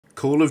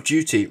Call of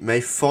Duty may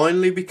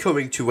finally be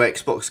coming to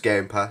Xbox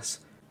Game Pass.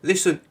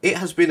 Listen, it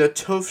has been a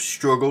tough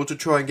struggle to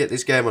try and get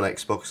this game on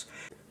Xbox,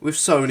 with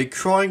Sony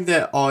crying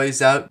their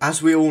eyes out.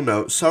 As we all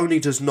know, Sony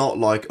does not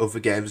like other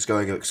games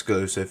going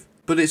exclusive,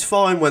 but it's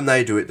fine when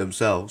they do it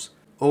themselves.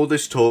 All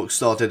this talk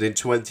started in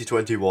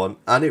 2021,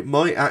 and it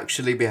might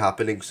actually be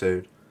happening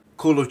soon.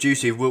 Call of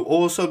Duty will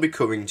also be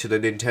coming to the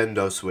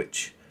Nintendo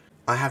Switch.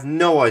 I have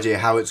no idea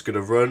how it's going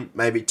to run,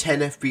 maybe 10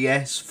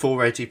 FPS,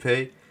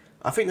 480p.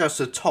 I think that's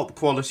the top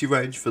quality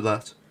range for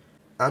that.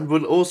 And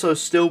will also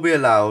still be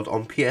allowed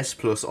on PS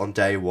Plus on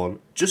day one,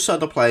 just so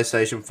the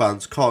PlayStation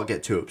fans can't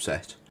get too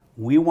upset.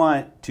 We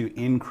want to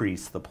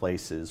increase the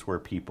places where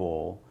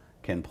people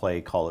can play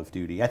Call of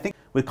Duty. I think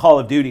with Call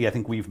of Duty, I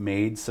think we've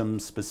made some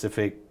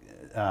specific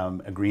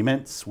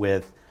agreements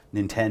with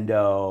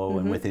Nintendo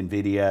and with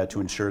NVIDIA to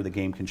ensure the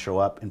game can show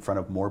up in front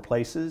of more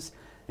places.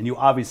 And you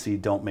obviously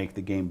don't make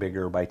the game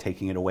bigger by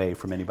taking it away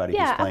from anybody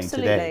who's playing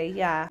today.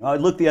 Yeah, I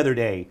looked the other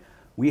day.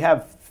 We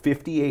have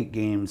 58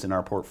 games in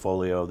our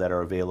portfolio that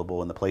are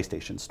available in the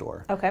PlayStation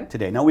Store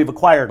today. Now, we've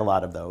acquired a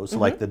lot of those,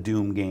 like the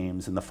Doom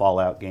games and the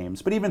Fallout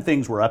games, but even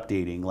things we're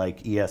updating,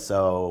 like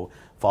ESO,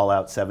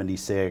 Fallout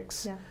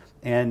 76. Yeah.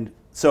 And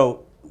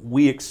so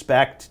we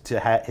expect to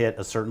hit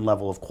a certain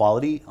level of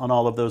quality on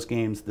all of those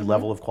games, the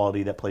level of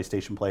quality that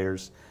PlayStation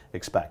players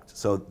expect.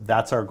 So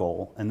that's our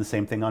goal. And the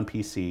same thing on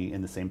PC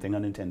and the same thing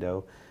on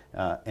Nintendo.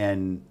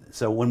 And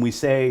so when we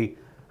say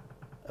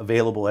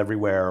available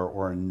everywhere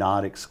or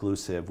not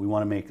exclusive, we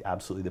want to make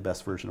absolutely the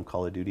best version of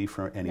Call of Duty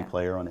for any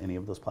player on any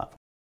of those platforms.